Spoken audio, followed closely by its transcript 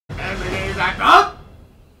back up!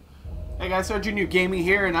 Hey guys, Sergeant New Gaming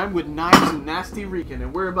here, and I'm with Knives and Nasty Rican,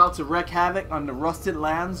 and we're about to wreak havoc on the rusted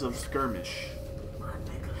lands of Skirmish.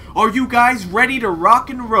 Are you guys ready to rock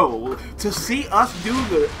and roll to see us do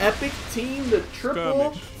the epic team, the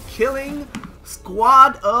triple killing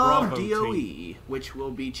squad of Bravo DOE, team. which will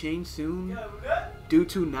be changed soon due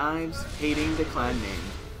to Knives hating the clan name.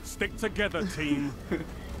 Stick together, team.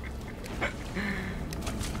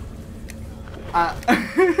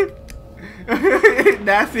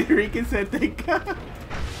 Nasty Rican said thank God.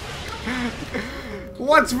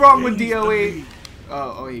 What's wrong with DOE?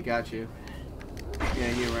 Oh, he got you. Yeah,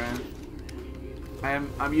 he ran.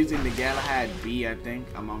 I'm using the Galahad B, I think.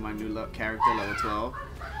 I'm on my new character, level 12.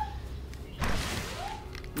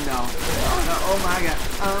 No. Oh my god.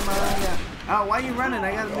 Oh my god. Oh, why are you running?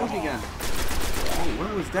 I got a nuke gun. Oh,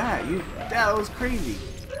 what was that? That was crazy.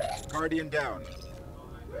 Guardian down.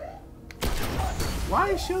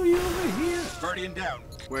 Why show you over here? Guardian down.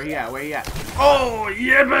 Where he at? Where he at? Oh,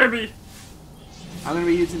 yeah, baby! I'm gonna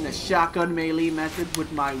be using the shotgun melee method with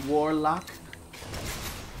my warlock.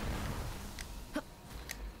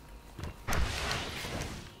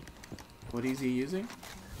 What is he using?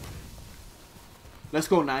 Let's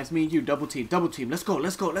go, Knives. Me and you, double team, double team. Let's go,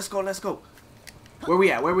 let's go, let's go, let's go. Where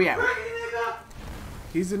we at? Where we at?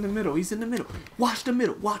 He's in the middle. He's in the middle. Watch the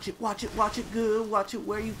middle. Watch it. Watch it. Watch it good. Watch it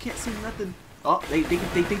where you can't see nothing. Oh, they think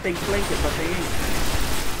they flank it, but they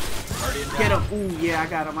ain't. Get him. Ooh, yeah, I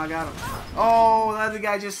got him. I got him. Oh, the other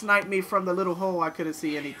guy just sniped me from the little hole. I couldn't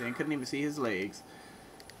see anything. Couldn't even see his legs.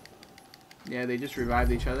 Yeah, they just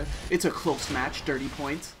revived each other. It's a close match. 30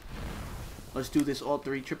 points. Let's do this all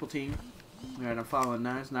three. Triple team. Alright, I'm following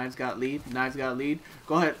Knives. Knives got lead. Knives got lead.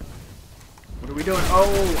 Go ahead. What are we doing?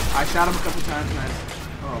 Oh, I shot him a couple times, Knives.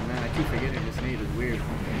 Oh, man, I keep forgetting this nade is weird.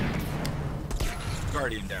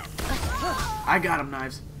 Guardian down. I got him,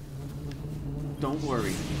 Knives. Don't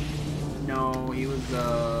worry. No, he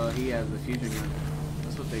has the fusion gun.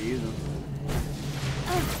 That's what they're using.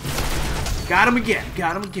 Got him again.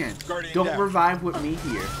 Got him again. Guardian Don't down. revive with me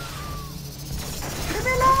here. Leave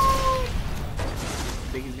me alone.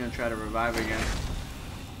 I think he's gonna try to revive again.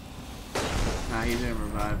 Nah, he didn't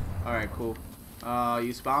revive. Alright, cool.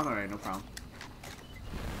 You spawn? Alright, no problem.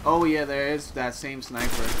 Oh yeah, there is that same sniper.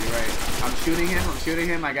 You're right. I'm shooting him. I'm shooting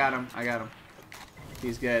him. I got him. I got him.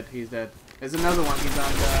 He's dead. He's dead. There's another one. He's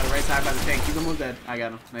on the right side by the tank. He's almost dead. I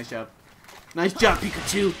got him. Nice job. Nice job,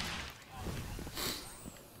 Pikachu.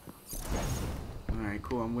 Alright,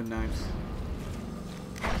 cool. I'm with Knives.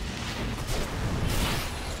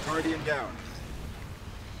 Guardian down.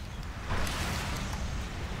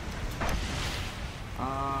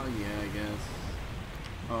 Yeah, I guess.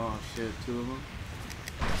 Oh shit, two of them.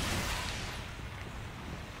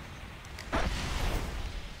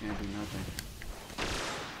 Can't do nothing.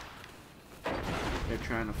 They're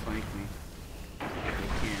trying to flank me. They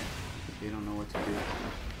can't. They don't know what to do.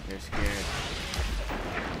 They're scared.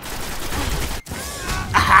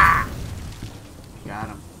 Aha! Got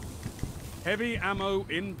him. Heavy ammo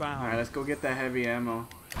inbound. Alright, let's go get that heavy ammo.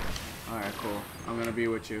 Alright, cool. I'm gonna be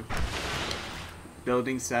with you.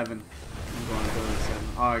 Building 7. I'm going to building 7.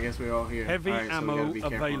 Oh, I guess we're all here. Heavy Alright, so we ammo gotta be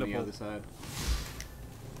careful available. on the other side.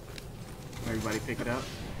 Everybody pick it up.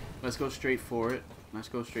 Let's go straight for it. Let's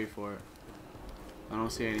go straight for it. I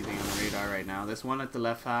don't see anything on the radar right now. There's one at the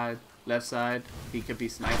left side. He could be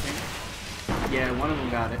sniping. Yeah, one of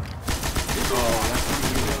them got it. Oh,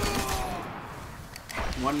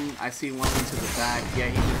 that's one. I see one into the back. Yeah,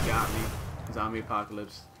 he just got me. Zombie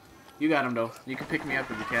apocalypse. You got him though. You can pick me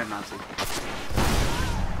up if you can, not to.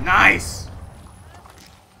 Nice!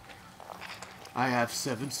 I have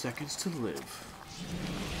 7 seconds to live.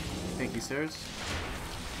 Thank you, sirs.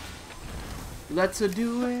 Let's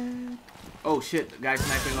do it. Oh shit, the guy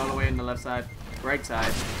sniping all the way in the left side, right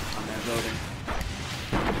side on that building.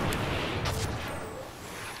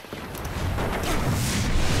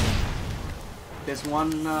 There's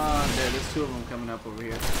one, there's two of them coming up over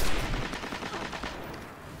here.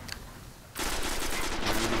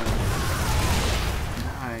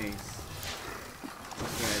 Nice.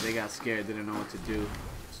 That's right, they got scared, didn't know what to do.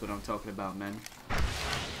 That's what I'm talking about, man.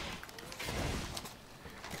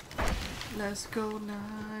 Let's go,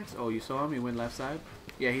 Knives. Oh, you saw him? He went left side?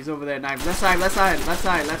 Yeah, he's over there, Knives. Left side, left side, left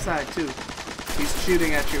side, left side, too. He's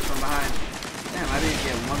shooting at you from behind. Damn, I didn't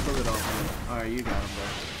get one bullet off him. Alright, you got him, bro.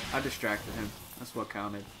 I distracted him. That's what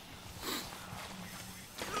counted.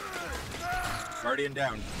 Guardian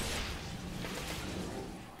down.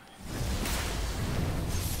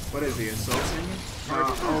 What is he, assaulting me?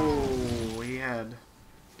 Oh, he had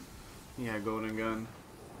golden gun.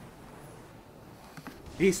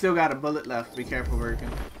 He still got a bullet left. Be careful,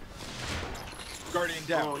 Birkin. Guardian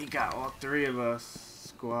down. Oh, he got all three of us.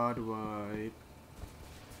 Squad wide.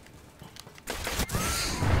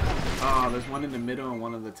 Oh, there's one in the middle and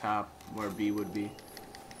one at the top where B would be.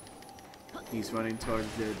 He's running towards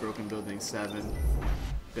the broken building 7.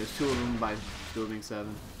 There's 2 of them by building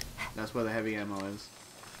 7. That's where the heavy ammo is.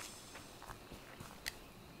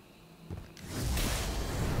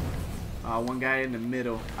 One guy in the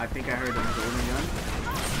middle. I think I heard him golden gun.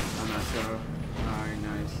 I'm not sure. Alright,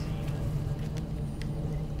 nice.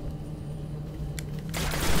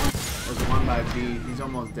 There's one by B. He's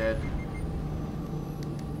almost dead.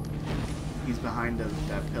 He's behind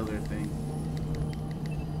that pillar thing.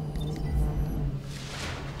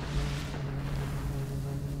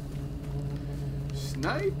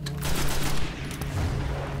 Snipe!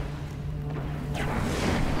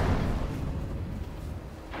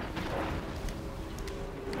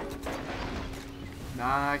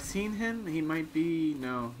 Nah, I seen him. He might be...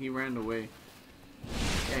 No, he ran away.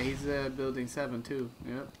 Yeah, he's building 7 too.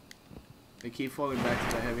 Yep. They keep falling back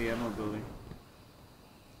to the heavy ammo building.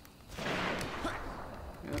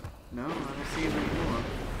 Yep. No, I don't see him anymore.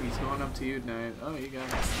 He's going up to you, Knight. Oh, you got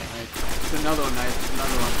it. Nice. It's another one, Knight.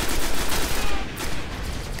 Another one.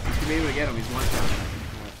 You should be able to get him. He's one shot.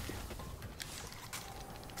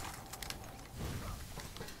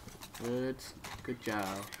 Right. Good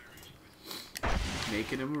job.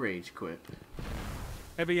 Making him rage quit.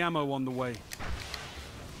 Heavy ammo on the way.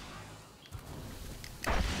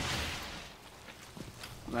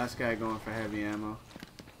 Last guy going for heavy ammo.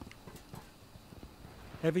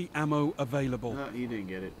 Heavy ammo available. No, he didn't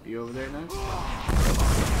get it. You over there now? Nice.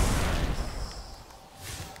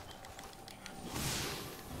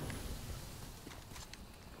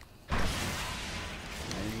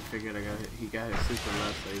 And he figured he got his super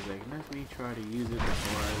left, so he's like, let me try to use it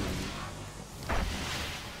before I leave.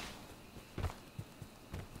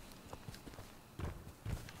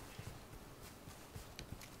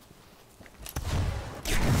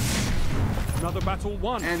 Another battle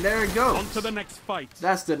won. And there it goes. On to the next fight.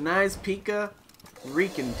 That's the Nice Pika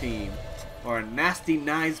Rican team. Or Nasty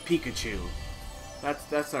Nice Pikachu.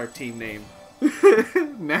 That's our team name.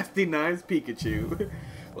 Nasty Nice Pikachu.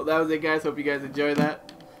 Well, that was it, guys. Hope you guys enjoyed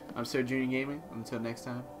that. I'm Sir Junior Gaming. Until next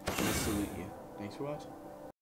time, I salute you. Thanks for watching.